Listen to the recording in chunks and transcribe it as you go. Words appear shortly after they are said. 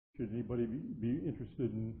should anybody be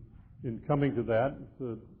interested in coming to that. It's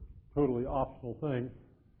a totally optional thing.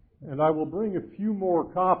 And I will bring a few more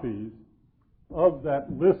copies of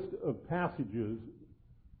that list of passages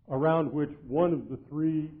around which one of the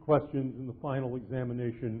three questions in the final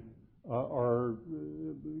examination are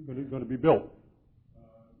going to be built.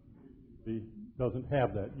 He doesn't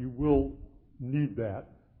have that. You will need that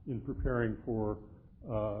in preparing for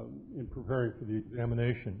the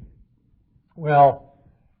examination. Well,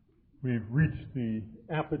 we've reached the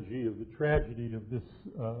apogee of the tragedy of this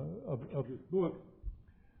book,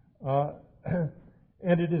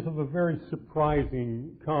 and it is of a very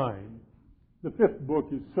surprising kind. The fifth book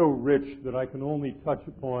is so rich that I can only touch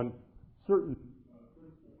upon certain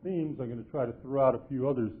themes. I'm going to try to throw out a few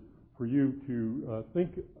others for you to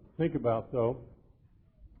think about, though.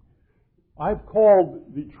 I've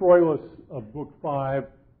called the Troilus of Book 5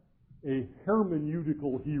 a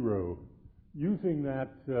hermeneutical hero, using that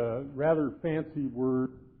rather fancy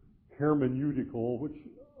word, hermeneutical, which,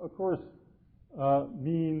 of course,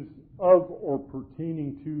 means of or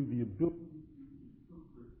pertaining to the ability to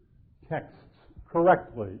interpret texts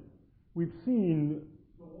correctly. We've seen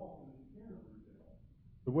so often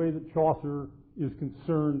the way that Chaucer is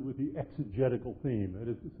concerned with the exegetical theme, that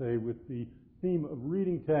is to say, with the theme of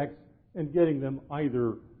reading texts and getting them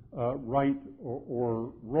either right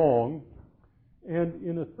or wrong. And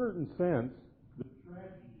in a certain sense, the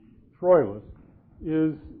tragedy of Troilus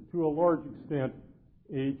is, to a large extent,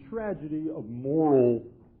 a tragedy of moral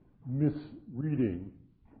misreading.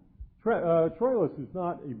 Troilus is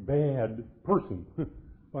not a bad person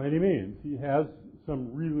by any means. He has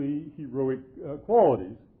some really heroic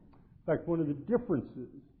qualities. In fact, one of the differences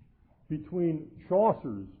between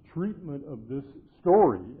Chaucer's treatment of this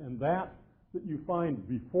story and that you find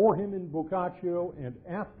before him in Boccaccio and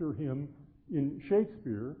after him in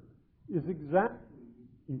Shakespeare is exactly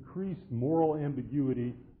the increased moral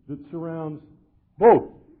ambiguity that surrounds both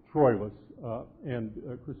Troilus and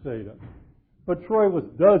Criseyde. But Troilus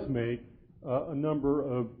does make a number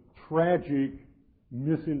of tragic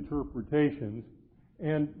misinterpretations,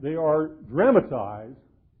 and they are dramatized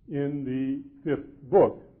in the fifth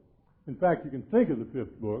book. In fact, you can think of the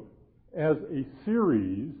fifth book as a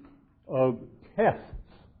series of tests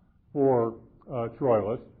for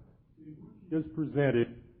Troilus. It is presented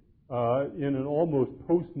in an almost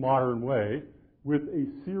postmodern way with a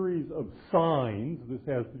series of signs. This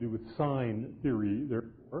has to do with sign theory,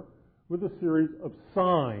 therefore, with a series of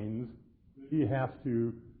signs that he has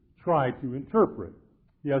to try to interpret.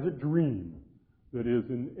 He has a dream that is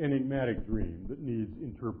an enigmatic dream that needs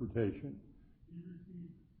interpretation.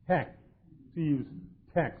 He receives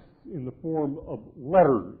texts in the form of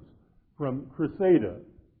letters from Criseyde.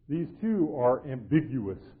 These too are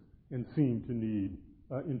ambiguous and seem to need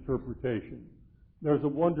interpretation. There's a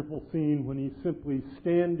wonderful scene when he's simply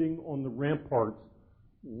standing on the ramparts,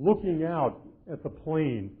 looking out at the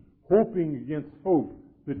plain, hoping against hope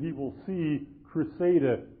that he will see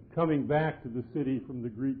Criseyde coming back to the city from the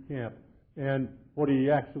Greek camp. And what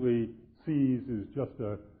he actually sees is just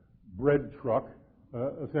a bread truck,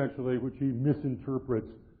 essentially, which he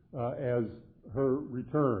misinterprets as her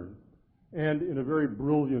return. And in a very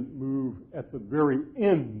brilliant move at the very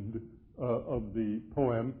end of the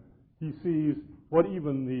poem, he sees what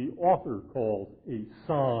even the author calls a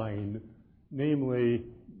sign, namely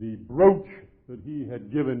the brooch that he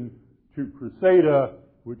had given to Criseyde,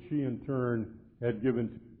 which she in turn had given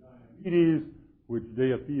to Diomedes, which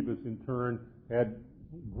Deiphobus in turn had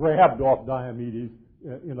grabbed off Diomedes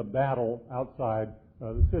in a battle outside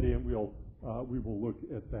the city, and we will look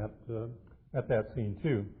at that scene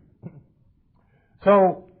too.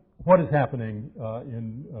 So, what is happening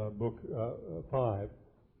in Book 5?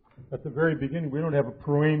 At the very beginning, we don't have a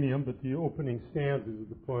proemium, but the opening stanzas of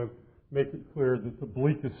the poem make it clear that the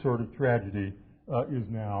bleakest sort of tragedy is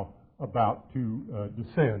now about to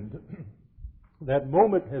descend. That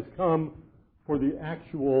moment has come for the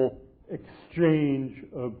actual exchange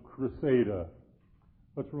of Criseyde.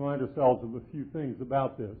 Let's remind ourselves of a few things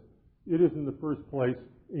about this. It is, in the first place,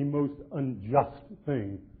 a most unjust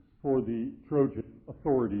thing for the Trojan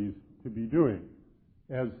authorities to be doing.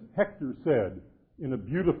 As Hector said in a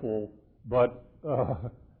beautiful but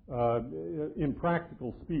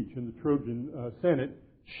impractical speech in the Trojan Senate,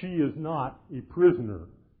 she is not a prisoner.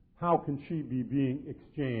 How can she be being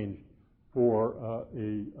exchanged for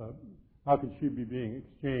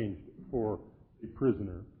a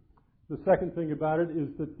prisoner? The second thing about it is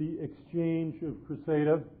that the exchange of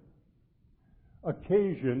Criseyde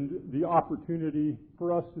occasioned the opportunity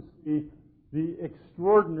for us to see the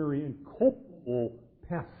extraordinary and culpable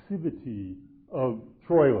passivity of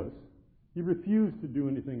Troilus. He refused to do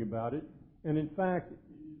anything about it, and in fact,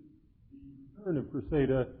 the return of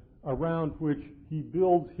Criseyde, around which he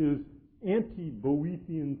builds his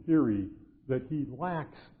anti-Boethian theory that he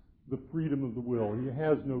lacks the freedom of the will. He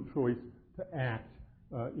has no choice to act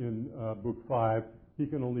in Book 5. He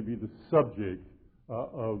can only be the subject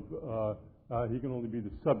of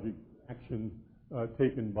action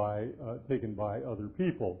taken by other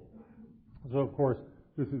people. So, of course,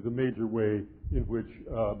 this is a major way in which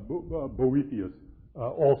Boethius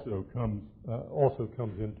also comes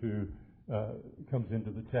into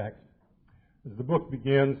the text. As the book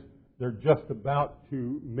begins, they're just about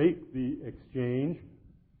to make the exchange,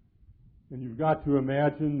 and you've got to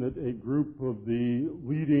imagine that a group of the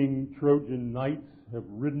leading Trojan knights have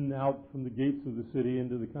ridden out from the gates of the city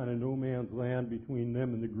into the kind of no man's land between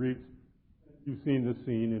them and the Greeks. You've seen this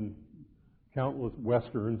scene in countless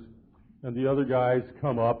westerns. And the other guys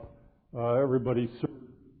come up. Everybody's sort of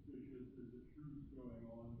suspicious. There's a truce going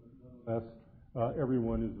on, but nonetheless,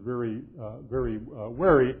 everyone is very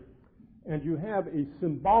wary. And you have a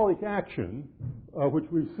symbolic action, which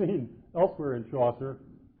we've seen elsewhere in Chaucer,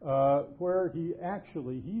 where he's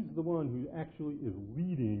the one who actually is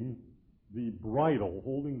leading the bridle,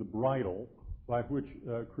 holding the bridle by which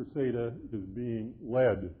Criseyde is being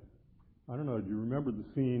led. I don't know, do you remember the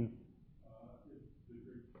scene?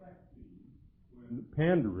 When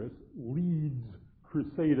Pandarus leads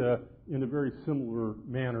Criseyde in a very similar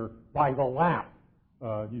manner by the lap,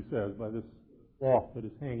 he says, by this cloth that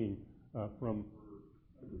is hanging from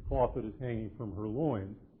her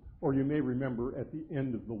loins. Or you may remember at the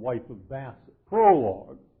end of the Wife of Bath's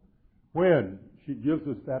prologue, when she gives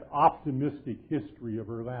us that optimistic history of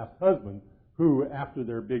her last husband, who, after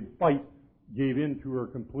their big fight, gave in to her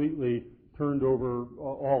completely, turned over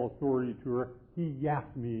all authority to her. He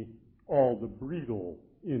yapped me all the bridle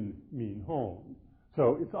in mean home.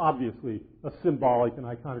 So it's obviously a symbolic and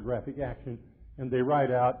iconographic action, and they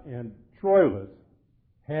ride out, and Troilus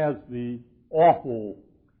has the awful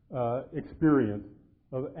experience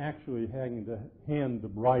of actually having to hand the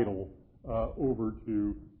bridle over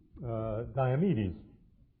to Diomedes.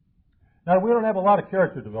 Now, we don't have a lot of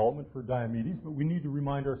character development for Diomedes, but we need to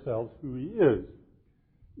remind ourselves who he is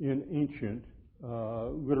in ancient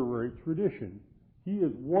literary tradition. He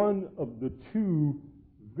is one of the two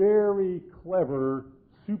very clever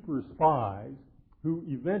super spies who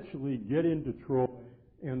eventually get into Troy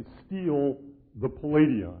and steal the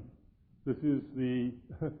Palladion. This is the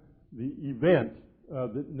event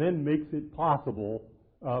that then makes it possible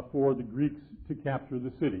for the Greeks to capture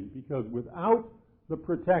the city, because without the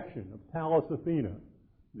protection of Pallas Athena,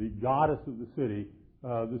 the goddess of the city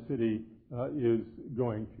is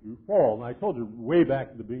going to fall. And I told you way back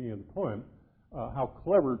at the beginning of the poem how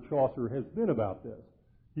clever Chaucer has been about this.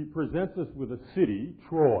 He presents us with a city,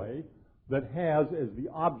 Troy, that has as the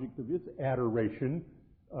object of its adoration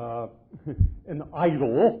an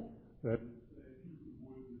idol that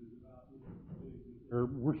they're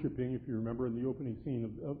worshiping, if you remember, in the opening scene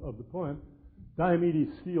of the poem. Diomedes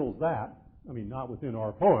steals that. I mean, not within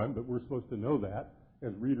our poem, but we're supposed to know that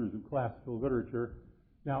as readers of classical literature.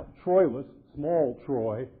 Now, Troilus, small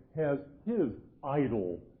Troy, has his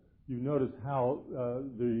idol. You notice how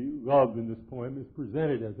the love in this poem is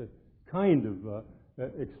presented as a kind of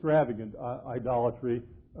extravagant idolatry.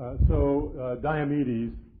 So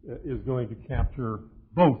Diomedes is going to capture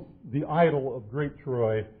both the idol of great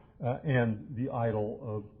Troy and the idol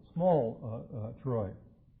of small Troy.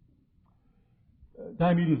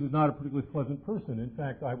 Diomedes is not a particularly pleasant person. In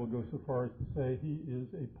fact, I will go so far as to say he is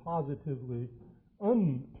a positively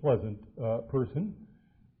unpleasant person.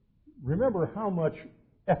 Remember how much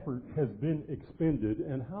effort has been expended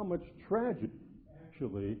and how much tragedy,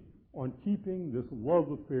 actually, on keeping this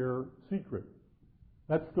love affair secret.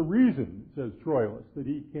 That's the reason, says Troilus, that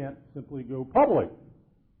he can't simply go public.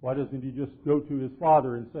 Why doesn't he just go to his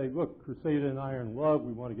father and say, look, Criseyde and I are in love,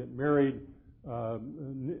 we want to get married,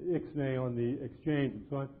 ixnay on the exchange, and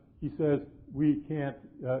so on. He says, we can't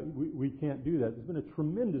do that. There's been a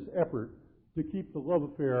tremendous effort to keep the love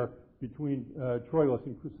affair between Troilus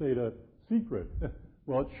and Criseyde secret.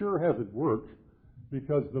 Well, it sure hasn't worked,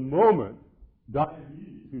 because the moment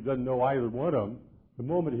Diomedes, who doesn't know either one of them, the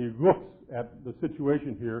moment he looks at the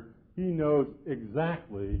situation here, he knows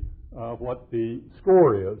exactly what the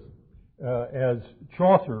score is. As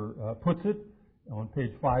Chaucer puts it on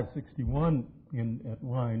page 561 at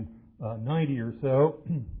line 90 or so,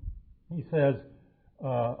 he says,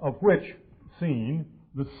 of which scene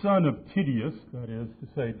the son of Tydeus, that is to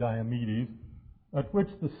say Diomedes, at which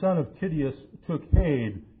the son of Tydeus took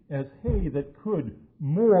hay that could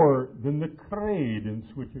more than the crade in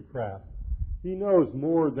switchcraft. He knows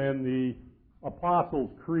more than the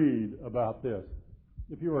Apostles' Creed about this.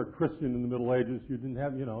 If you were a Christian in the Middle Ages, you didn't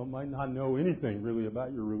have, might not know anything really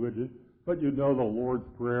about your religion, but you'd know the Lord's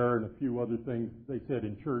Prayer and a few other things they said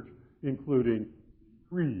in church, including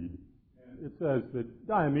creed. And it says that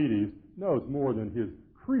Diomedes knows more than his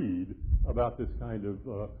creed about this kind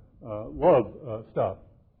of love stuff.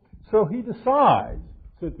 So he decides,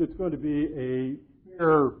 since it's going to be a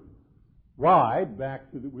fair ride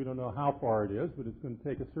back to we don't know how far it is, but it's going to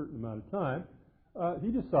take a certain amount of time,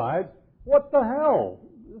 he decides, what the hell?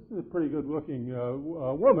 This is a pretty good-looking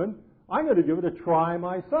woman. I'm going to give it a try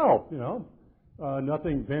myself,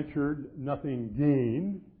 Nothing ventured, nothing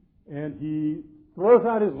gained. And he throws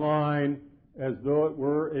out his line as though it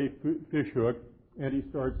were a fish hook, and he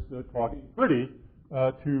starts talking pretty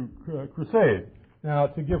to Criseyde. Now,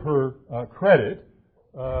 to give her credit,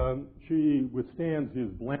 she withstands his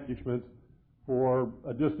blandishments for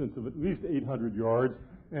a distance of at least 800 yards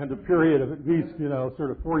and a period of at least,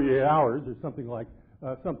 sort of 48 hours or something like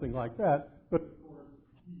that. But of course,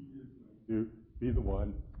 he is going to be the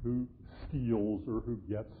one who steals or who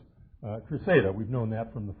gets Criseyde. We've known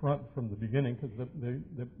that from the beginning, because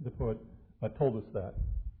the poet told us that.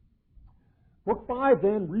 Book 5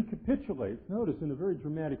 then recapitulates. Notice, in a very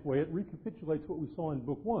dramatic way, it recapitulates what we saw in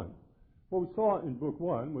Book 1. What we saw in Book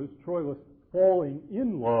 1 was Troilus falling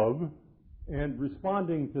in love and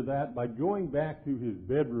responding to that by going back to his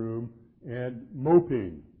bedroom and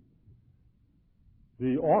moping.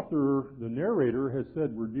 The author, the narrator, has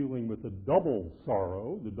said we're dealing with a double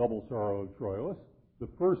sorrow, the double sorrow of Troilus. The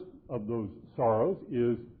first of those sorrows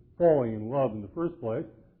is falling in love in the first place.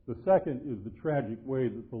 The second is the tragic way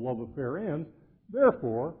that the love affair ends.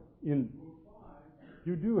 Therefore, in Book 5,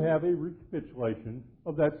 you do have a recapitulation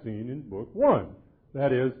of that scene in Book 1.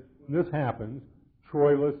 That is, when this happens,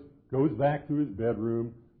 Troilus goes back to his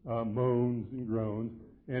bedroom, moans and groans,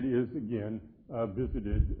 and is again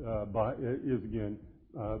visited by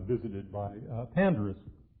Pandarus.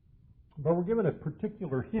 But we're given a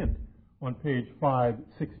particular hint on page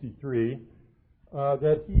 563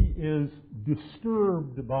 that he is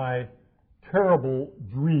disturbed by terrible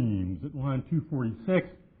dreams. At line 246,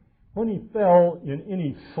 when he fell in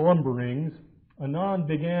any slumberings, anon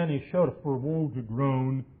began he shout for woe to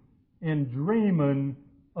groan, and dreamen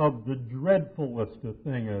of the dreadfulest of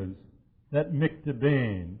things that mick to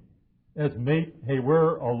bane, as mate he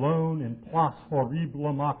were alone in place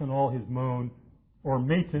horrible mocking all his moan, or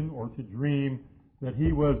maten, or to dream that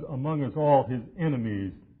he was among us all his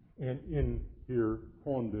enemies, and in here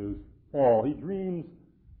fondes fall. He dreams,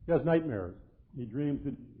 he has nightmares. He dreams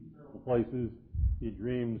in terrible places. He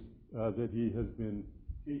dreams that he has been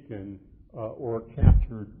taken or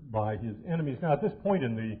captured by his enemies. Now, at this point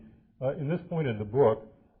in the book,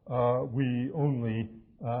 we only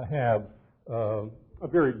have a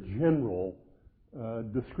very general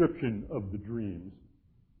description of the dreams.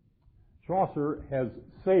 Chaucer has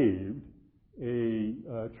saved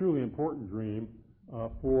a truly important dream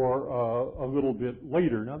for a little bit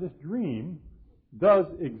later. Now, this dream does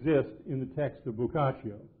exist in the text of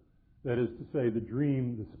Boccaccio. That is to say,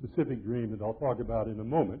 the specific dream that I'll talk about in a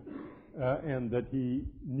moment, and that he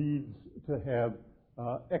needs to have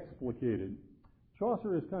explicated.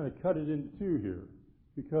 Chaucer has kind of cut it into two here,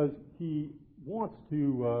 because he wants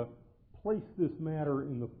to place this matter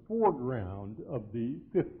in the foreground of the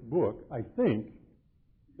fifth book, I think,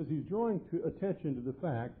 because he's drawing attention to the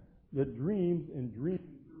fact that dreams and dream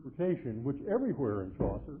interpretation, which everywhere in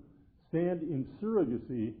Chaucer stand in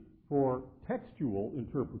surrogacy for textual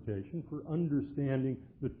interpretation, for understanding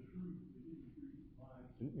the truth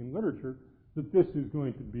in literature, that this is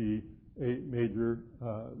going to be a major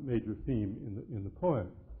theme in the poem.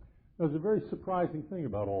 There's a very surprising thing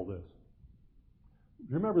about all this. Do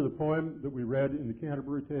you remember the poem that we read in the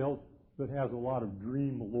Canterbury Tales that has a lot of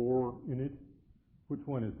dream lore in it? Which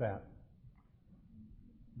one is that?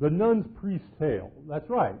 The Nun's Priest Tale. That's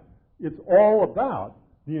right. It's all about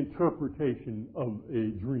the interpretation of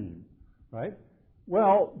a dream, right?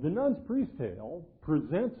 Well, the Nun's Priest Tale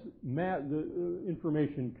presents the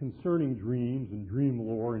information concerning dreams and dream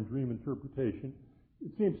lore and dream interpretation,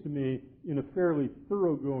 it seems to me, in a fairly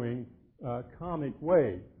thoroughgoing comic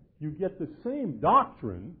way. You get the same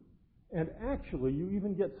doctrine, and actually you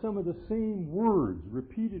even get some of the same words,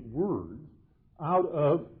 repeated words, out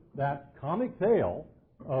of that comic tale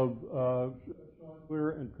of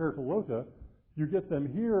Chaucer and Pertolota. You get them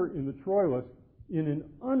here in the Troilus in an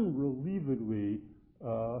unrelievedly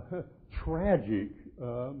tragic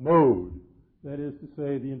mode. That is to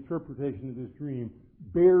say, the interpretation of this dream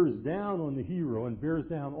bears down on the hero and bears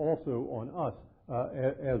down also on us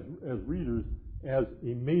as readers as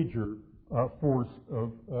a major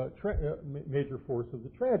major force of the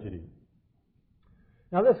tragedy.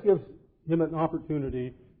 Now this gives him an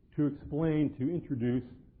opportunity to explain, to introduce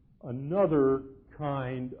another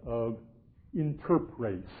kind of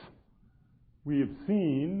interpraise. We have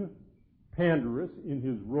seen Pandarus in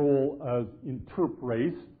his role as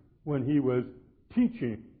interpraise when he was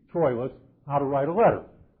teaching Troilus how to write a letter.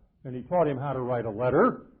 And he taught him how to write a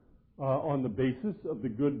letter on the basis of the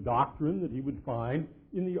good doctrine that he would find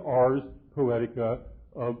in the Ars Poetica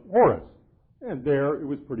of Horace. And there it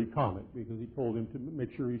was pretty comic because he told him to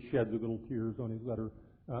make sure he shed the little tears on his letter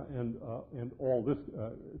and all this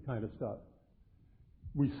kind of stuff.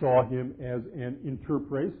 We saw him as an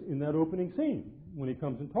interpraise in that opening scene when he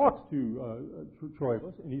comes and talks to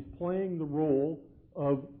Troilus, and he's playing the role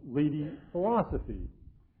of Lady Philosophy.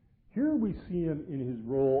 Here we see him in his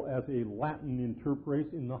role as a Latin interpraise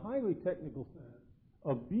in the highly technical sense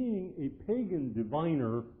of being a pagan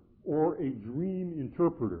diviner or a dream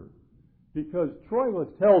interpreter. Because Troilus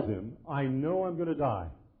tells him, I know I'm going to die.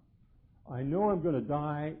 I know I'm going to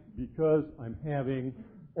die because I'm having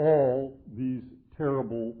all these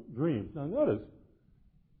terrible dreams. Now notice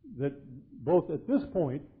that both at this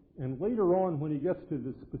point and later on when he gets to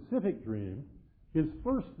the specific dream, his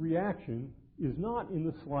first reaction is not in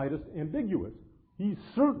the slightest ambiguous. He's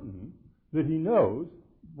certain that he knows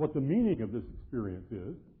what the meaning of this experience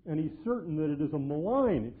is, and he's certain that it is a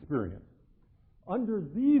malign experience. Under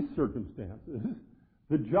these circumstances,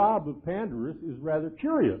 the job of Pandarus is rather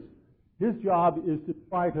curious. His job is to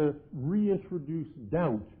try to reintroduce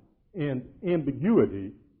doubt and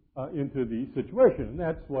ambiguity into the situation. And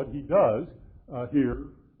that's what he does here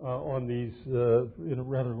on these, in a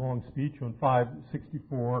rather long speech on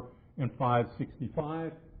 564 and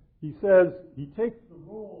 565. He says, he takes the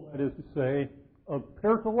role, that is to say, of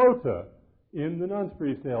Percolota in the Nun's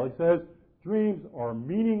Priest's Tale. He says, dreams are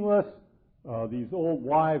meaningless. These old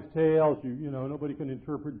wives' tales, you know, nobody can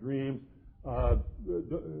interpret dreams. Are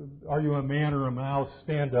you a man or a mouse?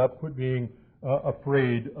 Stand up. Quit being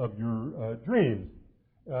afraid of your dreams.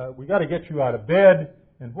 We got to get you out of bed,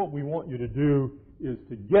 and what we want you to do is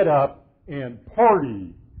to get up and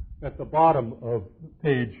party. At the bottom of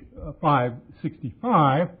page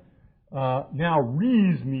 565, now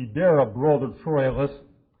rees me dera brother Troilus,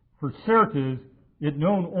 for certes it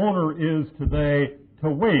known honor is to they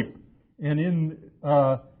to wape, and in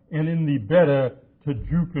the bed to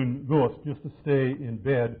juken thus, just to stay in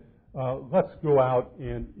bed. Let's go out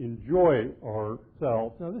and enjoy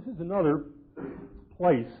ourselves. Now this is another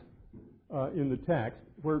place in the text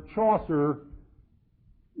where Chaucer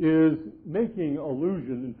is making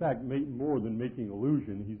allusion, in fact, more than making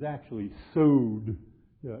allusion, he's actually sewed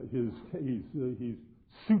he's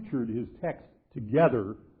sutured his text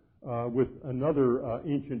together with another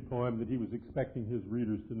ancient poem that he was expecting his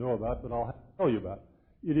readers to know about, but I'll have to tell you about.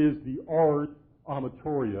 It is the Ars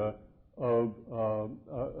Amatoria of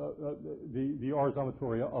the Ars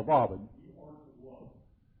Amatoria of Ovid.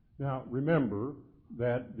 Now, remember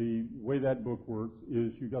that the way that book works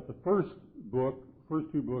is you got the first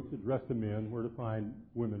two books addressed to men, where to find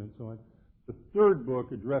women and so on. The third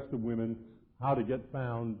book addressed to women, how to get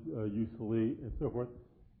found usefully, and so forth.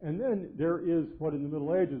 And then there is what in the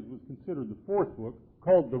Middle Ages was considered the fourth book,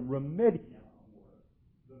 called the Remedia,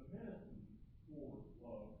 the medicine for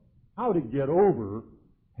love, how to get over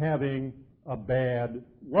having a bad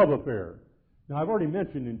love affair. Now, I've already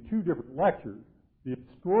mentioned in two different lectures the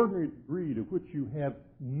extraordinary degree to which you have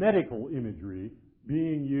medical imagery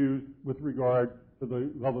being used with regard to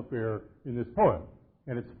the love affair in this poem.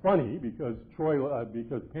 And it's funny because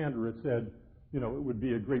Pandarus said, you know, it would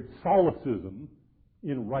be a great solecism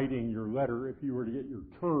in writing your letter if you were to get your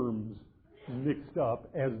terms mixed up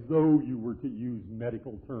as though you were to use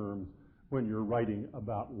medical terms when you're writing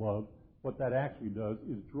about love. What that actually does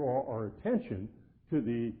is draw our attention to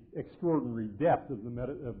the extraordinary depth of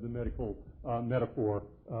the medical metaphor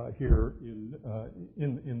here in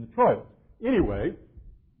the Troilus. Anyway,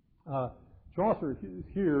 Chaucer is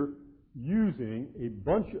here using a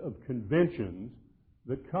bunch of conventions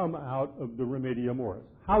that come out of the Remedia Amoris.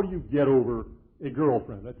 How do you get over a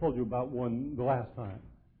girlfriend? I told you about one the last time.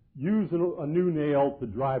 Use a new nail to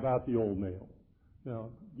drive out the old nail. Now,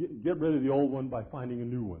 get rid of the old one by finding a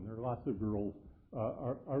new one. There are lots of girls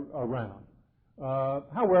around.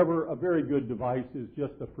 However, a very good device is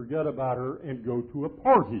just to forget about her and go to a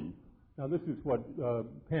party. Now, this is what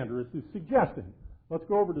Pandarus is suggesting. Let's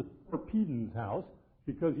go over to Sarpedon's house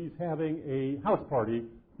because he's having a house party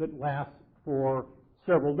that lasts for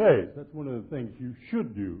several days. That's one of the things you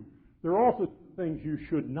should do. There are also things you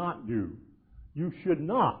should not do. You should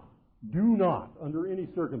not, do not, under any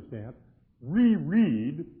circumstance,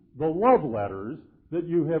 reread the love letters that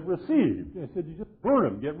you have received. I said, you just burn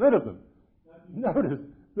them, get rid of them. Notice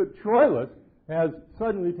that Troilus has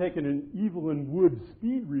suddenly taken an Evelyn Wood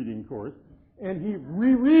speed reading course, and he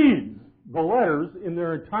rereads the letters in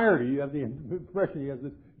their entirety. You have the impression he has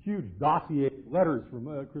this huge dossier of letters from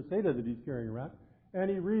Criseyde that he's carrying around, and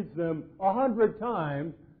he reads them 100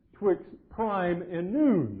 times twixt prime and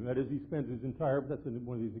noon. That is, he spends his entire, that's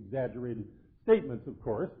one of these exaggerated statements, of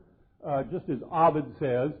course. Just as Ovid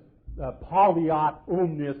says, Polyot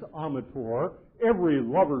omnis amator, every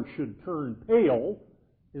lover should turn pale.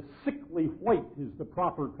 A sickly white is the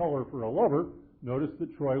proper color for a lover. Notice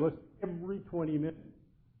that Troilus, every 20 minutes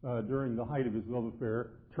during the height of his love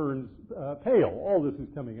affair, turns pale. All this is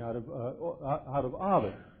coming out of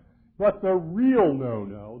Ovid. But the real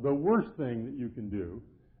no-no, the worst thing that you can do,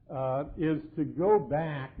 is to go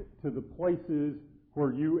back to the places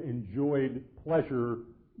where you enjoyed pleasure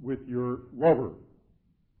with your lover.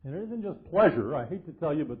 And it isn't just pleasure. I hate to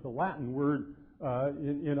tell you, but the Latin word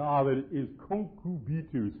in Ovid is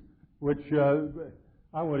concubitus, which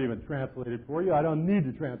I won't even translate it for you. I don't need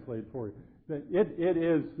to translate it for you. It's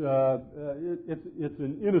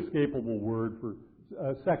an inescapable word for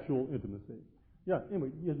sexual intimacy. Yeah. Anyway,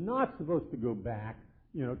 you're not supposed to go back,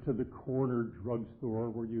 to the corner drugstore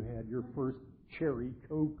where you had your first cherry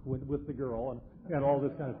Coke with the girl and all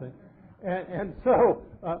this kind of thing. And so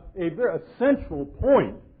a very central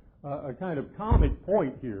point, a kind of comic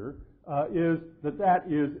point here, is that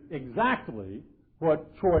is exactly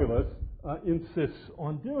what Troilus insists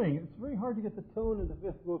on doing. It's very hard to get the tone of the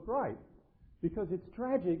fifth book right, because it's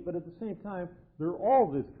tragic, but at the same time, there's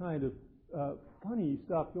all this kind of funny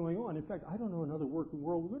stuff going on. In fact, I don't know another work in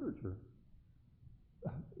world literature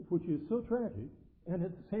which is so tragic and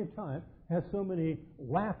at the same time has so many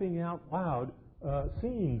laughing out loud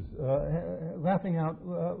scenes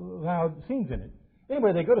in it.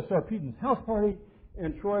 Anyway, they go to Sarpedon's house party,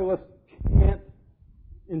 and Troilus can't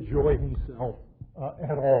enjoy himself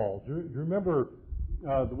at all. Do you remember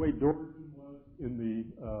the way Dorothy was in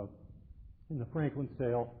the Franklin's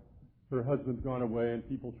Tale? Her husband's gone away, and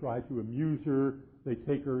people try to amuse her. They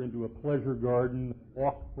take her into a pleasure garden,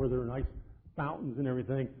 walk where there are nice fountains and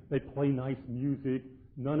everything. They play nice music.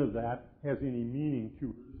 None of that has any meaning to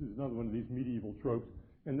her. This is another one of these medieval tropes.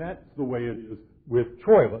 And that's the way it is with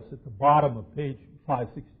Troilus at the bottom of page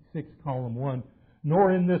 566, column 1.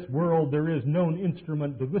 Nor in this world there is known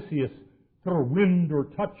instrument delicious, through wind or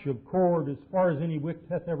touch of chord, as far as any wit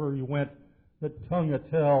hath ever he went, that tongue a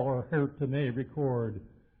tell or heart to may record,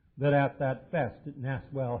 that at that fest at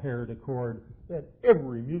Naswell heard accord, that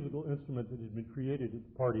every musical instrument that had been created at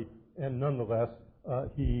the party, and nonetheless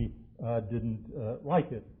he didn't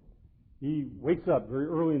like it. He wakes up very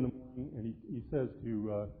early in the morning, and he says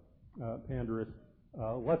to Pandarus,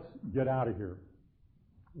 let's get out of here.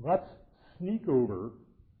 Let's sneak over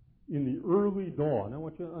in the early dawn. I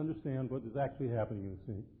want you to understand what is actually happening in the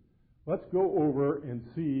scene. Let's go over and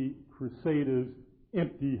see Criseyde's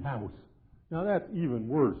empty house. Now, that's even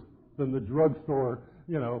worse than the drugstore,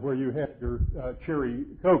 where you had your cherry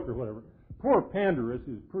Coke or whatever. Poor Pandarus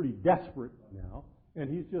is pretty desperate now, and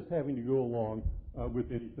he's just having to go along with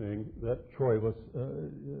anything that Troilus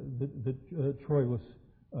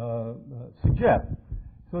suggests.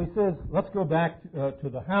 So he says, let's go back to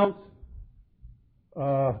the house.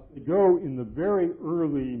 They go in the very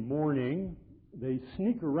early morning. They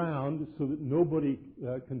sneak around so that nobody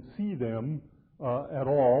can see them at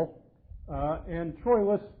all. And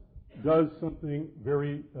Troilus does something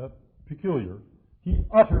very peculiar. He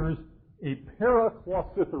utters a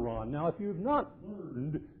paraclausitheron. Now, if you've not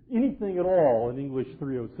learned anything at all in English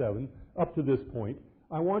 307 up to this point,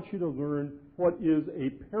 I want you to learn what is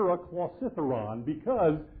a paraclausitheron,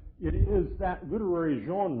 because it is that literary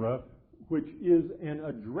genre which is an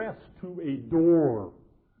address to a door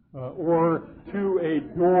or to a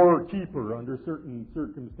doorkeeper under certain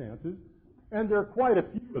circumstances. And there are quite a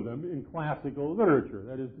few of them in classical literature.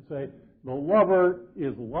 That is to say, the lover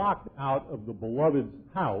is locked out of the beloved's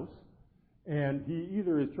house, and he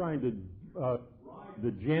either is trying to bribe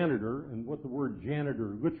the janitor, and what the word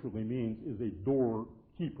janitor literally means is a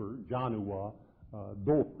doorkeeper, janua,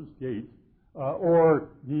 doors, gates, or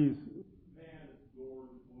he's man at the door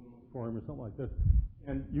for him or something like this.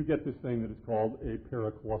 And you get this thing that is called a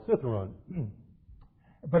paraclausitheron.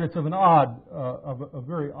 But it's of a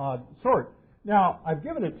very odd sort. Now, I've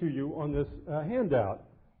given it to you on this handout.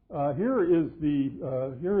 Here is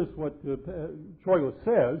what Troilus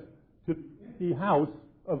says to the house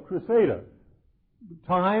of Criseyde.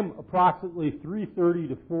 Time approximately 3:30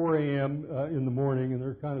 to 4 a.m. In the morning, and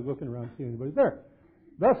they're kind of looking around, seeing anybody's there.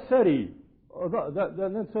 Thus said he,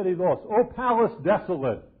 then said he thus, O palace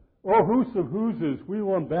desolate, O hoose of hooses,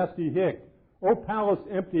 wheelum basti hic, O palace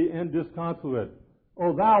empty and disconsolate,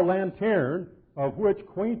 O thou lantern, of which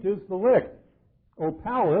quaint is the lick, O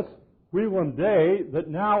palace, wheelum day, that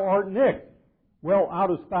now art nicked, well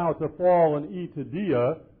out of spout to fall and e to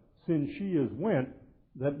dia, since she is went,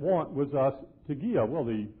 that want was us to gia. Well,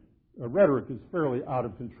 the rhetoric is fairly out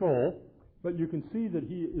of control, but you can see that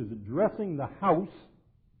he is addressing the house.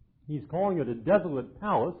 He's calling it a desolate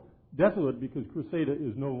palace, desolate because Criseyde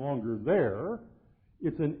is no longer there.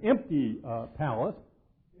 It's an empty palace.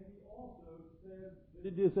 And he also says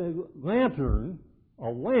that it is a lantern, a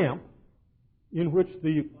lamp, in which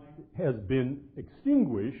the light has been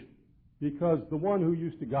extinguished because the one who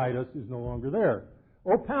used to guide us is no longer there.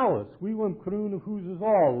 O palace, wheelum croon of whose is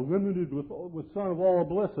all, limited with son of all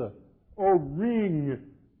Ablissa. O ring,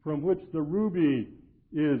 from which the ruby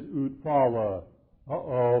is utfala.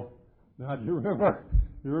 Uh-oh. Now, do you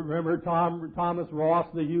remember Thomas Ross,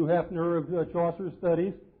 the Hugh Hefner of Chaucer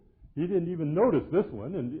studies? He didn't even notice this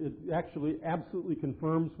one, and it actually absolutely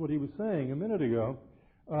confirms what he was saying a minute ago.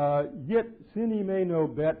 Yet, sin he may no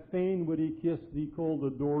bet, fain would he kiss thee cold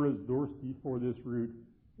adoras dorsty for this root,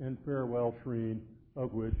 and farewell shrine,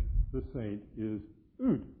 of which the saint is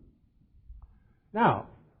ut. Now,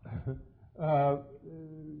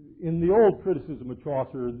 in the old criticism of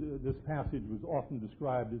Chaucer, this passage was often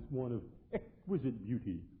described as one of exquisite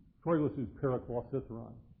beauty, Troilus'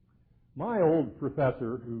 Paraklausitharon. My old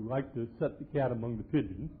professor, who liked to set the cat among the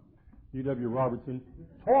pigeons, D.W. Robertson,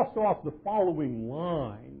 tossed off the following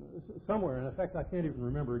line somewhere, and in fact I can't even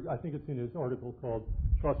remember, I think it's in his article called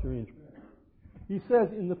Chaucerian. He says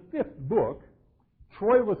in the 5th book,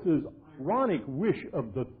 Troilus' ironic wish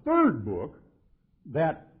of the 3rd book,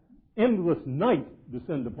 that endless night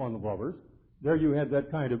descend upon the lovers. There you had that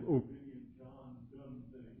kind of John Donne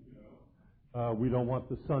thing, we don't want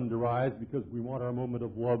the sun to rise because we want our moment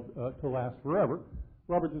of love to last forever.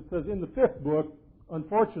 Robertson says in the 5th book,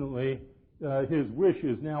 unfortunately, his wish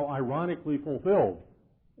is now ironically fulfilled.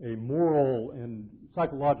 A moral and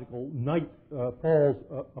psychological night falls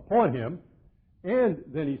upon him. And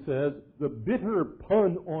then he says, the bitter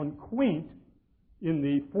pun on quaint in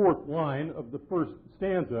the 4th line of the 1st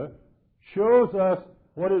stanza shows us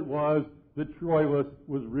what it was that Troilus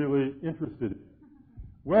was really interested in.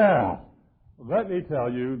 Well, let me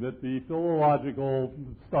tell you that the philological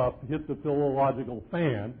stuff hit the philological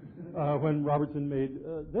fan when Robertson made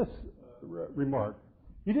this remark.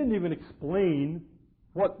 He didn't even explain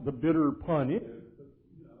what the bitter pun is.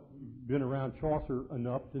 We've been around Chaucer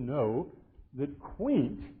enough to know that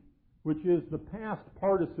quaint, which is the past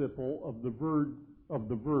participle of the verb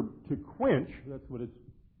to quench, that's what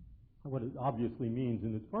it obviously means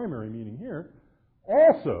in its primary meaning here,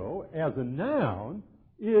 also as a noun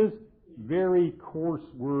is very coarse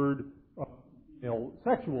word of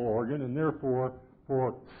sexual organ, and therefore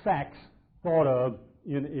for sex thought of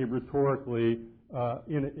in a rhetorically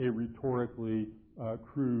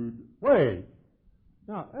crude way.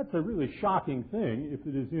 Now, that's a really shocking thing if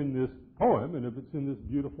it is in this poem and if it's in this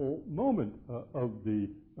beautiful moment of the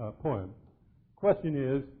poem. Question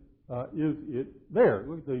is it there?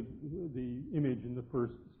 Look at the image in the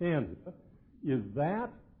 1st stanza. Is that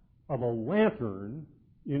of a lantern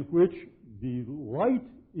in which the light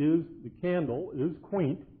is, the candle is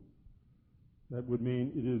quaint? That would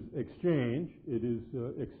mean it is exchanged, it is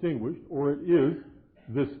extinguished, or it is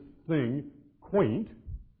this thing quaint.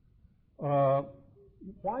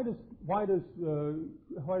 Why does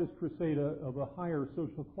Criseyde of a higher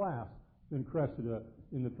social class than Cressida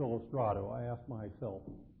in the Philostrato? I asked myself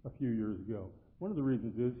a few years ago. One of the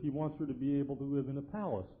reasons is he wants her to be able to live in a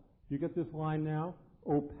palace. Do you get this line now?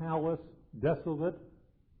 O palace desolate.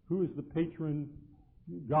 Who is the patron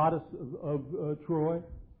goddess of Troy?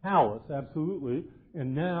 Pallas, absolutely.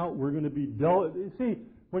 And now we're going to be see,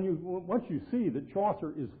 once you see that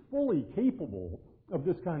Chaucer is fully capable of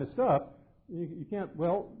this kind of stuff, you can't.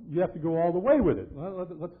 Well, you have to go all the way with it.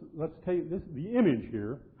 Let's take this. The image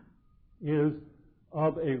here is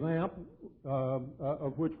of a lamp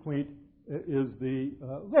of which quaint is the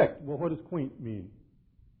lick. Well, what does quaint mean?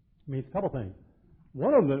 It means a couple things.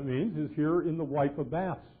 One of them it means is here in the Wife of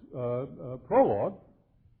Bath's prologue.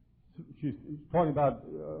 She's talking about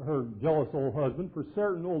her jealous old husband. For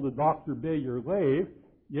certain old the doctor be your lave,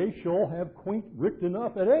 ye shall have quaint richt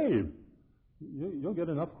enough at ave. You'll get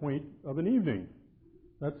enough quaint of an evening.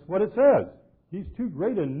 That's what it says. He's too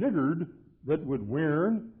great a niggard that would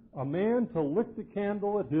wearn a man to lick the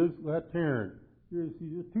candle at his lantern.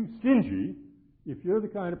 You're too stingy if you're the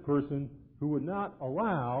kind of person who would not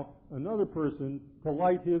allow another person to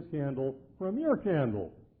light his candle from your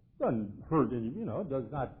candle. doesn't hurt any, does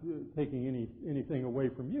not taking anything away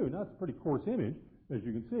from you. Now, it's a pretty coarse image, as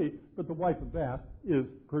you can see, but the wife of Bath is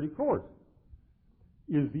pretty coarse.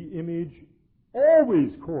 Is the image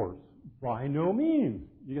always coarse? By no means.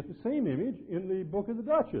 You get the same image in the Book of the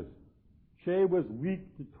Duchess. She was weak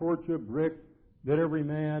to torture brick, that every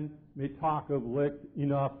man may talk of lick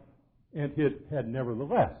enough, and it had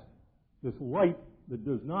nevertheless this light that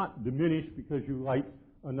does not diminish because you light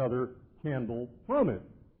another candle from it.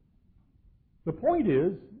 The point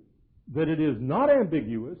is that it is not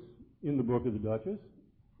ambiguous in the Book of the Duchess.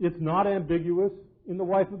 It's not ambiguous in the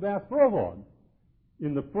Wife of Bath Prologue.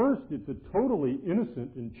 In the first, it's a totally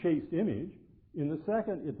innocent and chaste image. In the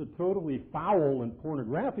second, it's a totally foul and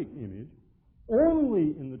pornographic image.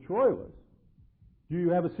 Only in the Troilus do you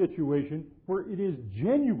have a situation where it is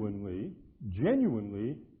genuinely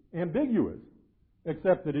ambiguous,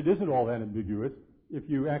 except that it isn't all that ambiguous if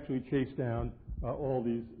you actually chase down all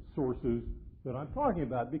these sources that I'm talking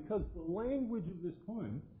about, because the language of this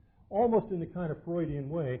poem, almost in a kind of Freudian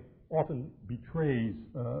way, often betrays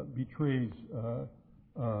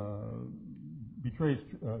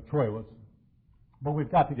Troilus. But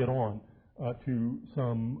we've got to get on to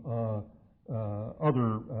some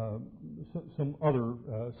other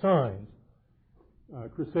signs.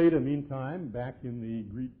 Criseyde, meantime, back in the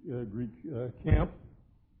Greek camp,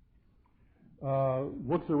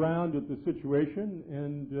 looks around at the situation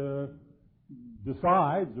and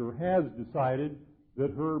decides, or has decided,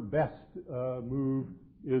 that her best move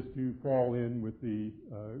is to fall in with the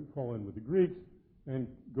Greeks and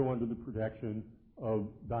go under the protection of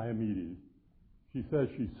Diomedes. She says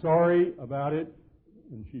she's sorry about it,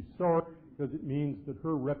 and she's sorry because it means that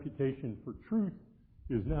her reputation for truth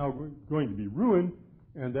is now going to be ruined,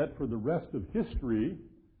 and that for the rest of history,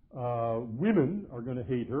 women are going to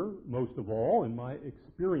hate her most of all. In my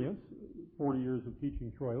experience, 40 years of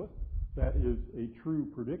teaching Troilus, that is a true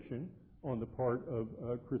prediction on the part of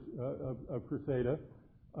Criseyde,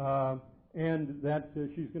 and that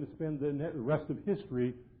she's going to spend the rest of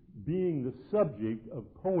history being the subject of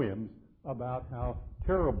poems about how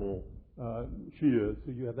terrible she is.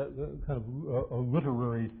 So you have that kind of a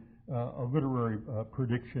literary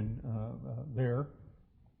prediction there.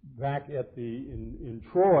 Back at in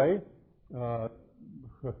Troy,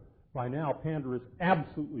 by now Pandarus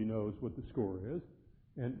absolutely knows what the score is,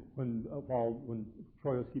 and when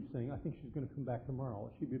Troilus keeps saying, "I think she's going to come back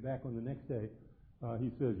tomorrow. She'll be back on the next day,"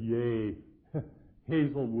 he says, "Yay,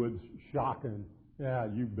 Hazelwood's shocking. Yeah,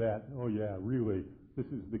 you bet. Oh yeah, really. This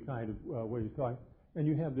is the kind of way he's talking." And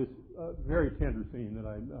you have this very tender scene that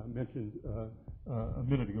I mentioned a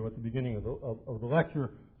minute ago at the beginning of the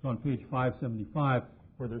lecture. It's on page 575,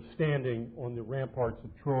 where they're standing on the ramparts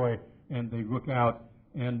of Troy, and they look out,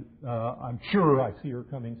 and I'm sure I see her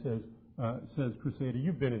coming, says Criseyde,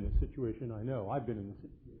 "You've been in this situation, I know. I've been in this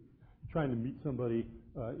situation. Trying to meet somebody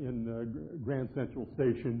in Grand Central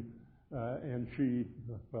Station, and he,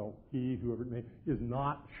 whoever it may, is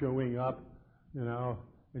not showing up,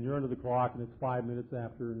 and you're under the clock, and it's 5 minutes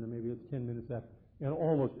after, and then maybe it's 10 minutes after, and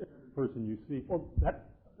almost every person you see,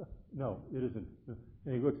 no, it isn't."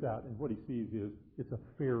 And he looks out, and what he sees is it's a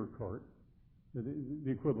fare cart, the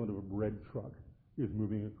equivalent of a bread truck, is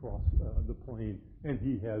moving across the plain, and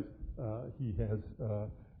he has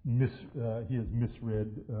misread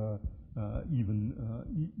even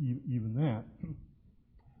that.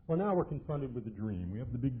 Well, now we're confronted with the dream. We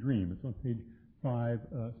have the big dream. It's on page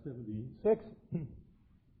 576.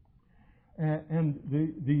 And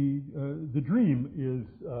the dream is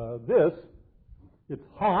this. It's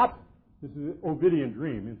hot. This is an Ovidian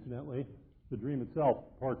dream, incidentally. The dream itself,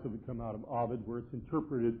 parts of it come out of Ovid, where it's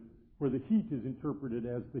interpreted, where the heat is interpreted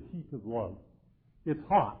as the heat of love. It's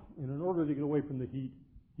hot, and in order to get away from the heat,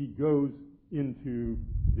 he goes into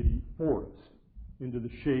the forest, into the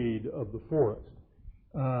shade of the forest.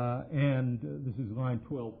 And this is line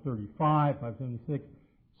 1235, 576.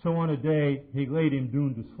 "So on a day he laid him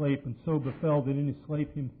doon to sleep, and so befell that in his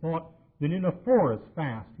sleep him thought that in a forest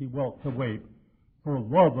fast he welt to wape, for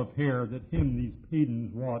love of hair that him these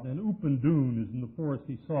paidens wrought, and open doon is in the forest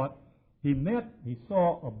he sought. He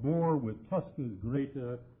saw a boar with tuskas great,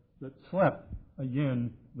 that slept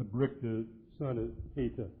again the brickte son of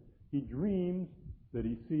Heta." He dreams that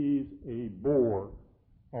he sees a boar,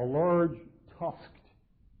 a large tusked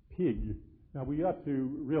pig. Now we have to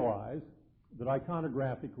realize that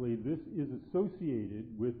iconographically this is associated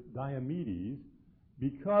with Diomedes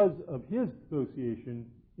because of his association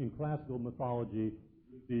in classical mythology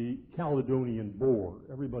with the Caledonian boar.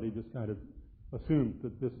 Everybody just kind of assumes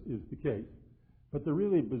that this is the case. But the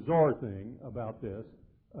really bizarre thing about this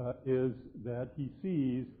is that he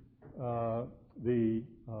sees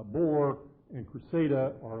boar and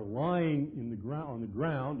Criseyde are lying on the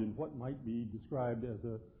ground in what might be described as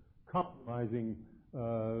a compromising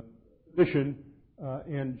position,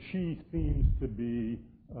 and she seems to be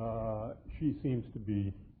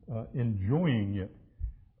enjoying it.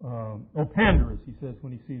 O Pandarus, he says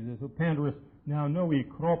when he sees this, O Pandarus, now know ye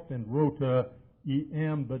crop and rota ye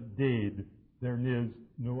am but dead. There is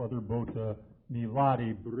no other bota, me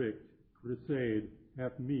ladi bricht, Criseyde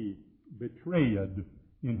hath me betrayed,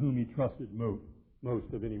 in whom he trusted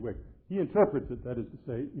most of any way. He interprets it, that is to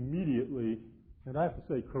say, immediately, and I have to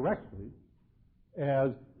say correctly,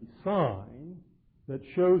 as a sign that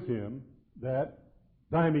shows him that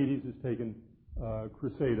Diomedes has taken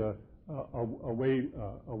Criseyde away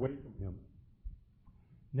from him.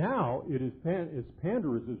 Now it is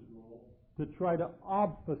Pandarus' role to try to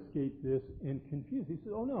obfuscate this and confuse. He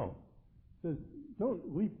says, "Oh no," he says,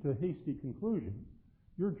 "don't leap to hasty conclusions.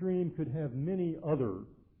 Your dream could have many other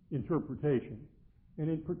interpretations, and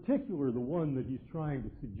in particular, the one that he's trying to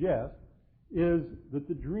suggest is that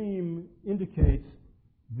the dream indicates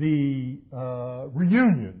the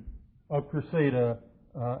reunion of Criseyde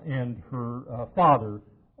and her father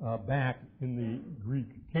back in the Greek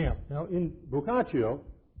camp." Now, in Boccaccio,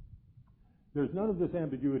 there's none of this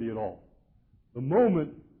ambiguity at all. The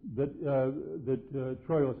moment that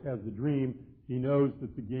Troilus has the dream, he knows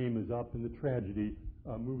that the game is up and the tragedy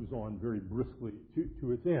moves on very briskly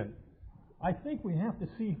to its end. I think we have to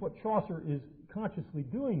see what Chaucer is consciously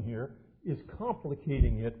doing here is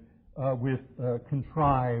complicating it with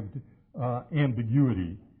contrived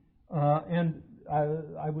ambiguity. And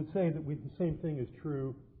I would say that the same thing is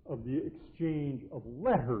true of the exchange of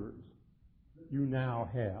letters you now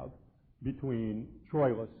have between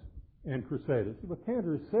Troilus and Criseyde. So what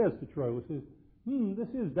Pandarus says to Troilus is, this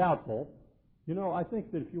is doubtful. You know, I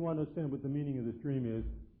think that if you want to understand what the meaning of this dream is,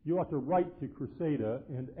 you ought to write to Criseyde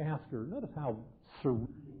and ask her. Notice how surreal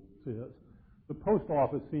this is. The post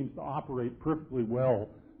office seems to operate perfectly well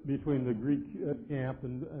between the Greek camp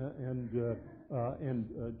and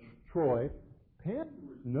Troy.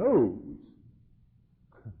 Pandarus knows.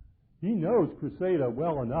 He knows Criseyde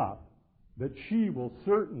well enough that she will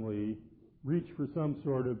certainly reach for some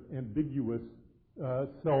sort of ambiguous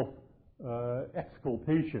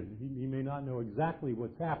self-exculpation. He may not know exactly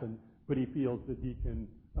what's happened, but he feels that he can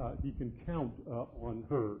count on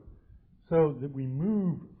her. So that we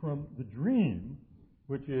move from the dream,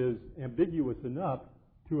 which is ambiguous enough,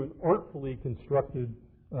 to an artfully constructed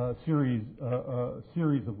series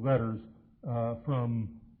of letters from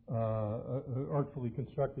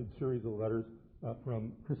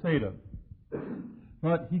Criseyde.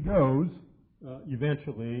 But he goes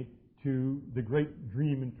eventually to the great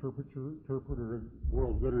dream interpreter of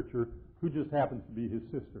world literature, who just happens to be his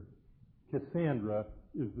sister. Cassandra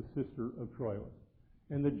is the sister of Troilus.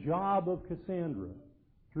 And the job of Cassandra,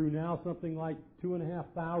 through now something like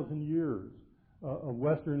 2,500 years of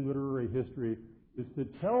Western literary history, is to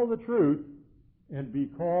tell the truth and be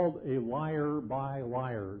called a liar by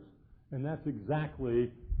liars. And that's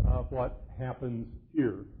exactly what happens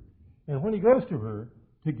here. And when he goes to her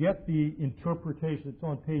to get the interpretation, it's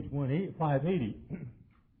on page 580,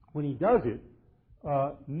 when he does it,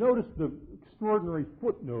 notice the extraordinary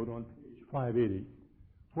footnote on page 580,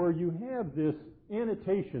 where you have this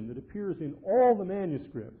annotation that appears in all the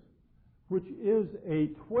manuscripts, which is a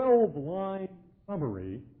 12-line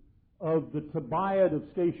summary of the Tobiad of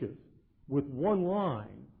Statius, with one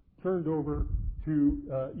line turned over to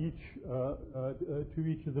each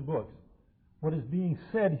of the books. What is being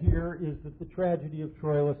said here is that the tragedy of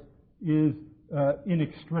Troilus is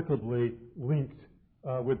inextricably linked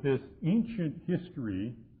with this ancient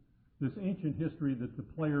history that the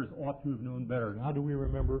players ought to have known better. Now, do we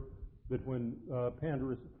remember that when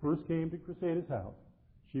Pandarus first came to Criseyde's house,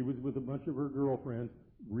 she was with a bunch of her girlfriends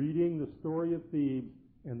reading the story of Thebes,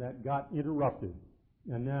 and that got interrupted.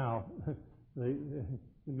 And now,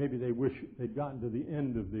 maybe they wish they'd gotten to the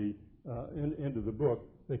end of the book.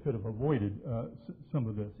 They could have avoided some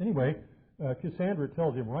of this. Anyway, Cassandra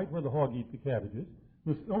tells him right where the hog eats the cabbages.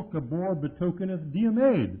 This ilka bore betokeneth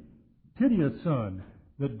Diomed, Tydeus' son,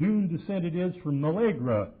 that Dune descended is from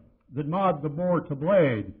Melegra, that mod the boar to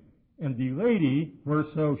blade. And the lady,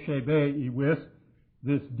 whereso shebe he wis,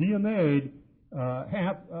 this Diomed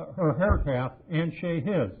hath her hair hath, and she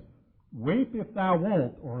his. Wape if thou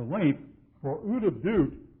won't, or lape, for oot of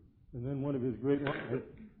doot, and then one of his great lines,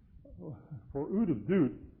 for oot of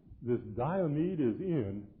doot, this Diomed is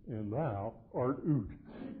in, and thou art oot.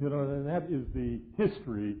 You know, and that is the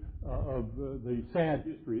history of the sad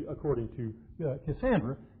history according to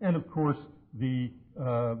Cassandra. And of course, the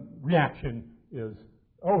reaction is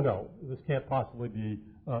oh no, this can't possibly be,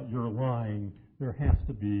 you're lying. There has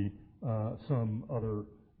to be some other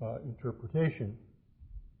interpretation.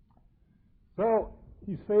 So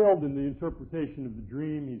he's failed in the interpretation of the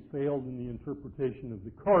dream. He's failed in the interpretation of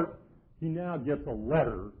the cart. He now gets a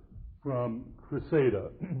letter from Criseyde,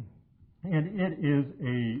 and it is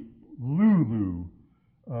a lulu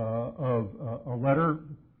of a letter.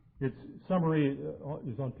 Its summary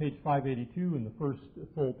is on page 582 in the first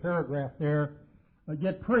full paragraph there.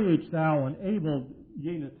 Yet pray thou, unable,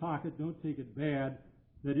 yea, Nataka, don't take it bad,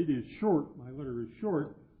 that it is short, my letter is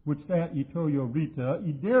short, which that ye toyo rita,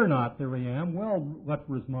 ye dare not, there I am, well,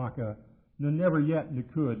 leprous maka, no never yet ne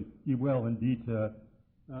could, ye well indita.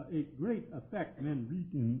 A great effect, men read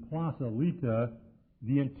in plaza lita,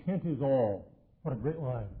 the intent is all. What a great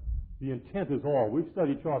line. The intent is all. We've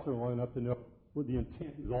studied Chaucer long enough to know what the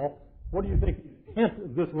intent is all. What do you think the intent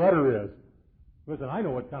of this letter is? Listen, I know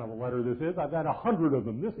what kind of a letter this is. I've had 100 of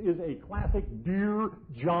them. This is a classic Dear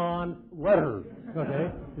John letter.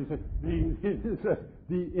 Okay? He said,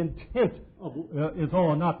 the intent of, is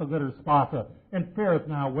all, not the letter spasa, and fareth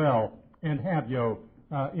now well, and have yo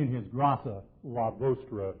in his grassa la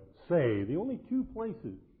vostra say. The only two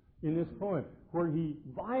places in this poem where he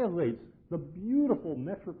violates the beautiful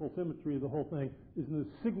metrical symmetry of the whole thing is in the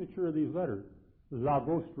signature of these letters. La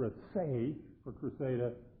vostra say for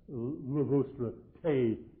Criseyde, La vostra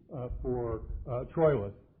te for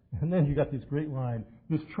Troilus. And then you got this great line.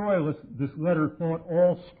 This Troilus, this letter thought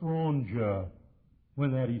all stronge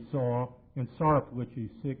when that he saw, and sorrowful which he's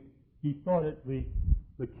sick, he thought it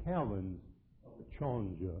the calends of a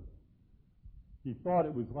chonja. He thought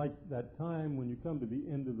it was like that time when you come to the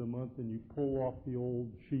end of the month and you pull off the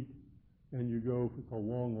old sheet and you go, it's a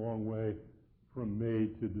long, long way from May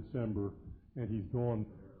to December, and he's gone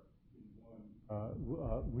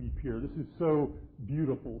leap year. This is so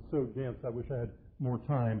beautiful, so dense. I wish I had more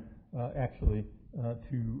time, actually,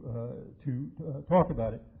 to talk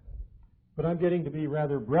about it. But I'm getting to be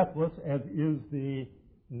rather breathless, as is the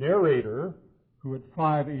narrator, who at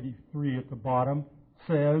 583 at the bottom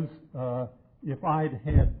says, if I'd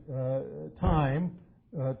had time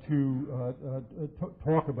to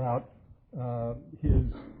talk about his,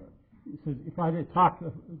 he says, if I'd had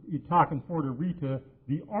talking for to Rita,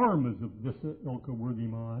 the arms of this ilka worthy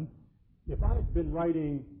man, if I'd been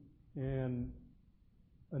writing an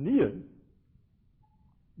Aeneid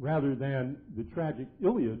rather than the tragic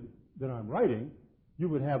Iliad that I'm writing, you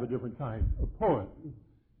would have a different kind of poem.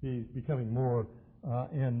 He's becoming more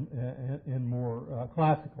and more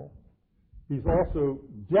classical. He's also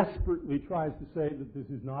desperately tries to say that this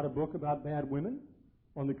is not a book about bad women.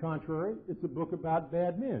 On the contrary, it's a book about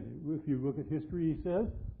bad men. If you look at history, he says,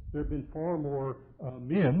 there have been far more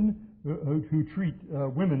men who treat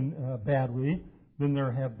women badly than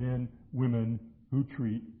there have been women who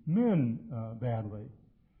treat men badly.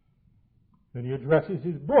 Then he addresses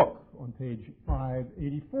his book on page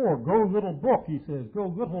 584. Go little book, he says.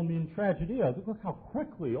 Go little mean tragedia. Look how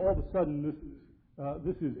quickly all of a sudden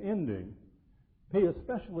this is ending. Pay a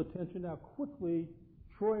special attention how quickly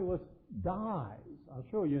Troilus dies. I'll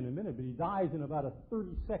show you in a minute, but he dies in about a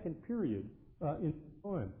 30-second period in the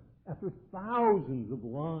poem. After thousands of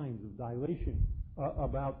lines of dilation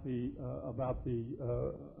about the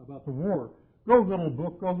war. Go little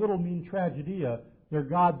book, go little mean tragedia. Their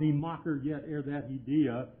God be mocker yet ere that he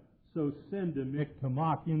dia. So send a mick to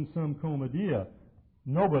mock in some comedia.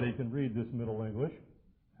 Nobody can read this Middle English.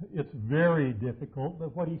 It's very difficult,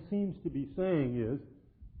 but what he seems to be saying is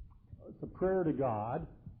it's a prayer to God,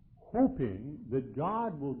 hoping that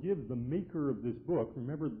God will give the maker of this book,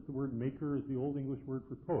 remember the word maker is the Old English word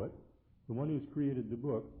for poet, the one who's created the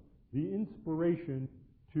book, the inspiration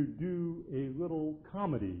to do a little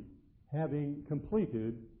comedy, having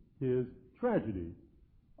completed his tragedy.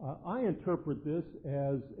 I interpret this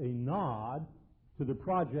as a nod to the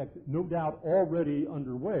project, no doubt already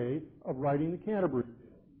underway, of writing the Canterbury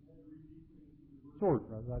Sword,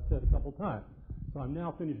 as I've said a couple times. So I'm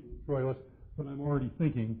now finished with Troilus, but I'm already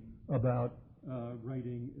thinking about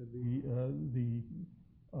writing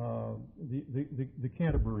the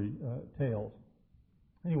Canterbury Tales.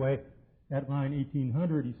 Anyway, at line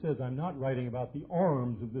 1800, he says, I'm not writing about the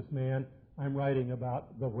arms of this man, I'm writing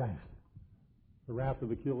about the wrath. The wrath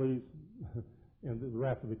of Achilles, and the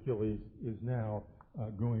wrath of Achilles is now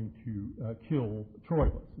going to kill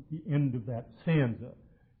Troilus. At the end of that stanza, it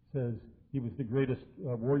says, he was the greatest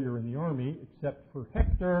warrior in the army, except for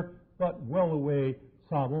Hector, but well away,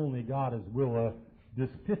 saw only God as willa,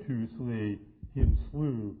 dispitously him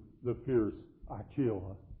slew the fierce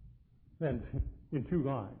Achilla. And in 2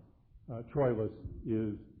 lines, Troilus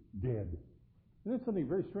is dead. And then something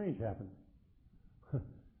very strange happens.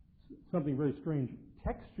 something very strange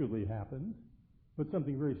textually happens, but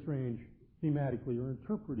something very strange thematically or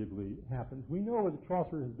interpretively happens. We know that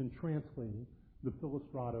Chaucer has been translating the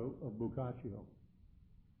Philostrato of Boccaccio.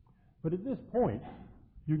 But at this point,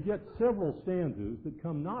 you get several stanzas that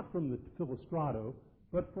come not from the Philostrato,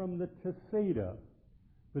 but from the Criseyde.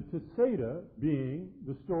 The Criseyde being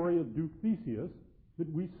the story of Duke Theseus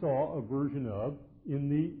that we saw a version of in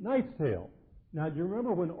the Knight's Tale. Now, do you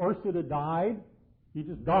remember when Orsida died? He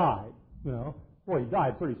just died, you know. Boy, he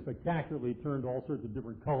died pretty spectacularly, turned all sorts of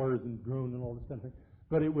different colors and groaned and all this kind of thing.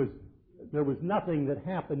 But there was nothing that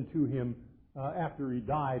happened to him after he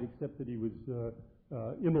died, except that he was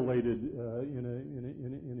immolated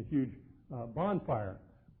in a huge bonfire.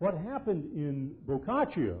 What happened in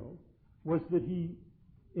Boccaccio was that he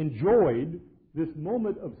enjoyed this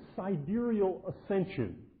moment of sidereal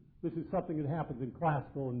ascension. This is something that happens in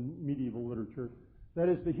classical and medieval literature. That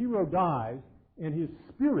is, the hero dies, and his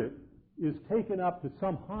spirit is taken up to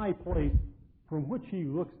some high place from which he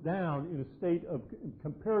looks down in a state of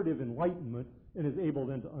comparative enlightenment and is able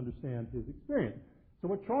then to understand his experience. So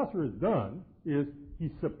what Chaucer has done is he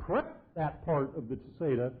suppressed that part of the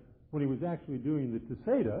Criseyde when he was actually doing the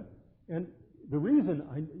Criseyde, and the reason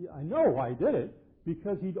I know why he did it,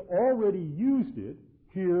 because he'd already used it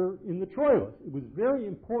here in the Troilus. It was very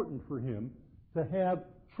important for him to have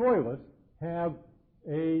Troilus have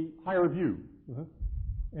a higher view.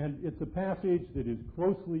 And it's a passage that is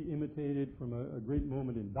closely imitated from a great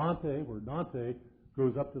moment in Dante, where Dante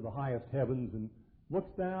goes up to the highest heavens and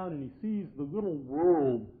looks down and he sees the little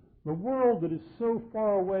world, the world that is so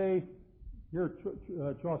far away. Here,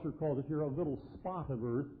 Chaucer called it here a little spot of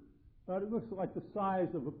earth. It looks like the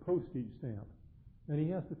size of a postage stamp. And he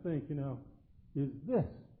has to think, is this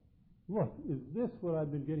what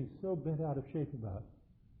I've been getting so bent out of shape about?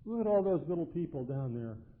 Look at all those little people down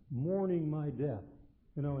there mourning my death.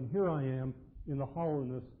 And here I am in the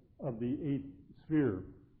hollowness of the eighth sphere.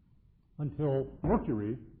 Until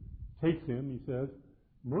Mercury takes him, he says,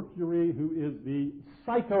 Mercury, who is the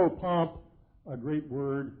psychopomp, a great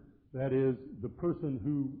word, that is the person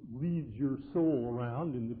who leads your soul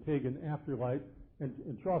around in the pagan afterlife.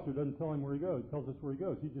 And Chaucer doesn't tell him where he goes. He tells us where he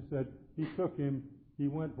goes. He just said he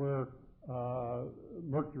went where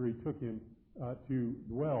Mercury took him to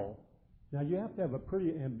dwell. Now, you have to have a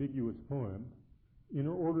pretty ambiguous poem in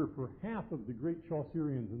order for half of the great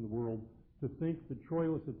Chaucerians in the world to think that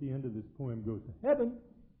Troilus at the end of this poem goes to heaven,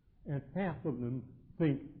 and half of them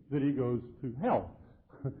think that he goes to hell.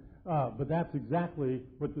 But that's exactly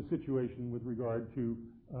what the situation with regard to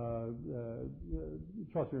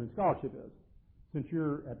Chaucerian scholarship is. Since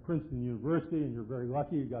you're at Princeton University and you're very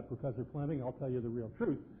lucky, you got Professor Fleming, I'll tell you the real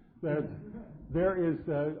truth. That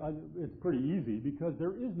it's pretty easy, because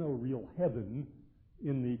there is no real heaven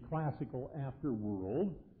in the classical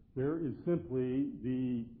afterworld. There is simply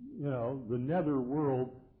the nether world,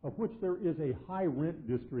 of which there is a high rent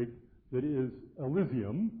district that is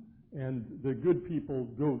Elysium, and the good people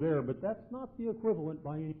go there, but that's not the equivalent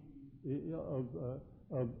by any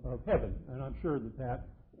of heaven. And I'm sure that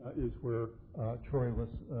is where Troilus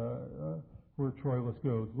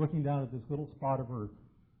goes, looking down at this little spot of earth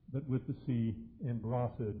that with the sea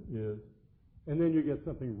embossed is. And then you get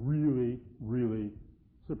something really, really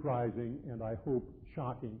surprising and I hope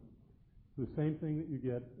shocking. The same thing that you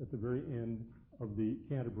get at the very end of the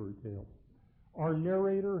Canterbury Tales. Our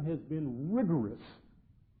narrator has been rigorous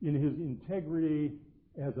in his integrity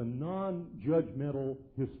as a non-judgmental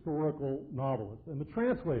historical novelist. I'm a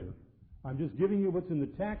translator. I'm just giving you what's in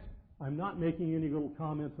the text. I'm not making any little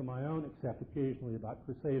comments of my own, except occasionally about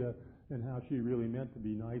Criseyde and how she really meant to be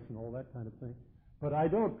nice and all that kind of thing. But I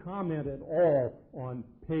don't comment at all on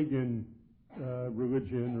pagan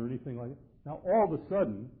religion or anything like that. Now, all of a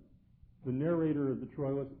sudden, the narrator of the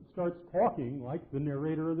Troilus starts talking like the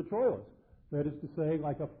narrator of the Troilus. That is to say,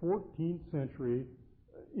 like a 14th century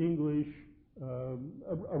English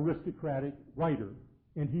aristocratic writer.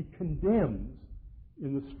 And he condemns,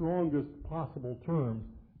 in the strongest possible terms,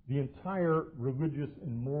 the entire religious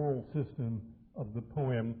and moral system of the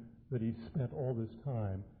poem that he spent all this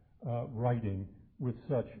time writing with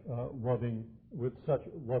such loving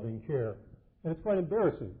care. And it's quite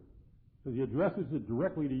embarrassing, because he addresses it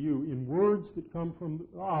directly to you in words that come from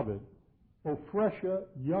Ovid. O fresha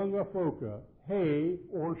younga foca, hey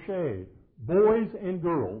or shay. Boys and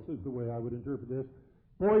girls is the way I would interpret this.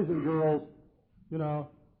 Boys and girls,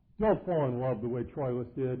 don't fall in love the way Troilus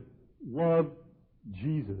did. Love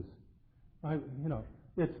Jesus.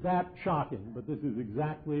 It's that shocking, but this is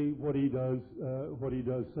exactly what he does. What he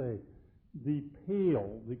does say. The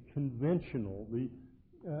pale, the conventional, the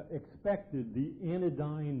expected, the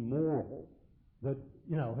anodyne moral that,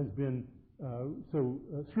 has been so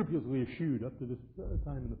scrupulously eschewed up to this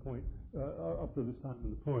time in the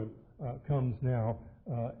poem, comes now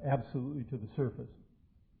absolutely to the surface.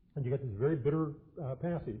 And you get this very bitter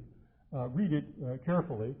passage. Read it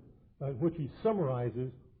carefully, which he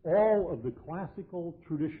summarizes all of the classical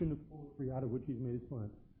tradition of poetry out of which he's made his poem.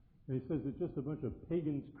 And he says it's just a bunch of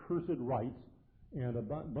pagans' cursed rites and a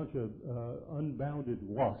bunch of unbounded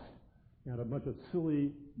lust and a bunch of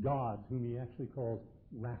silly gods whom he actually calls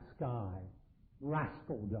rascal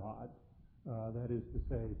gods. That is to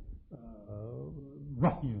say,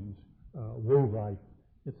 ruffians, lowlife.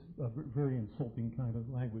 It's a very insulting kind of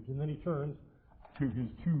language. And then he turns to his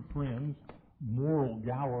two friends, moral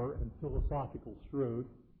Gower and philosophical Strode.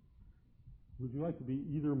 Would you like to be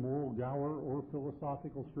either moral Gower or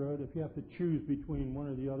philosophical Strode? If you have to choose between one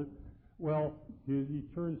or the other, well, he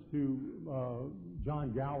turns to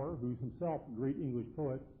John Gower, who's himself a great English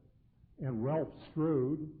poet, and Ralph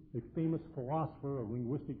Strode, a famous philosopher, a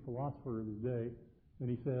linguistic philosopher of his day, and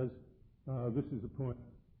he says, this is a point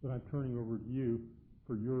that I'm turning over to you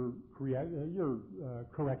for your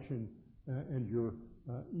correction and your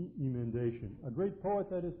emendation. A great poet,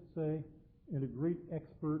 that is to say, and a great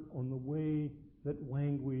expert on the way that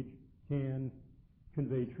language can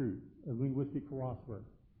convey truth, a linguistic philosopher,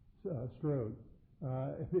 Strode.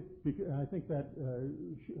 I think that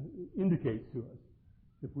indicates to us,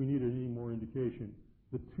 if we needed any more indication,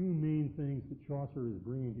 the two main things that Chaucer is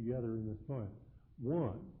bringing together in this poem.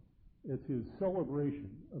 One, it's his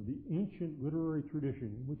celebration of the ancient literary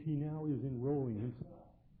tradition in which he now is enrolling himself.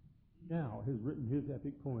 He now has written his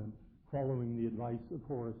epic poem following the advice of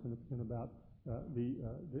Horace, and it's been about the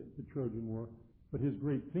Trojan War. But his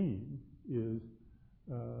great theme is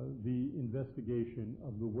the investigation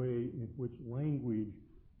of the way in which language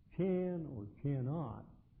can or cannot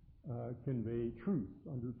convey truth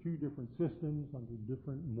under two different systems, under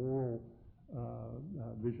different moral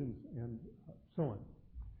visions, and so on.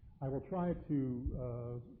 I will try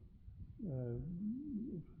to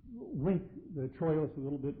link the Troilus a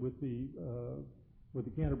little bit with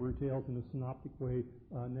the Canterbury Tales in a synoptic way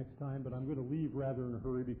next time, but I'm going to leave rather in a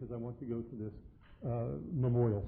hurry because I want to go to this memorial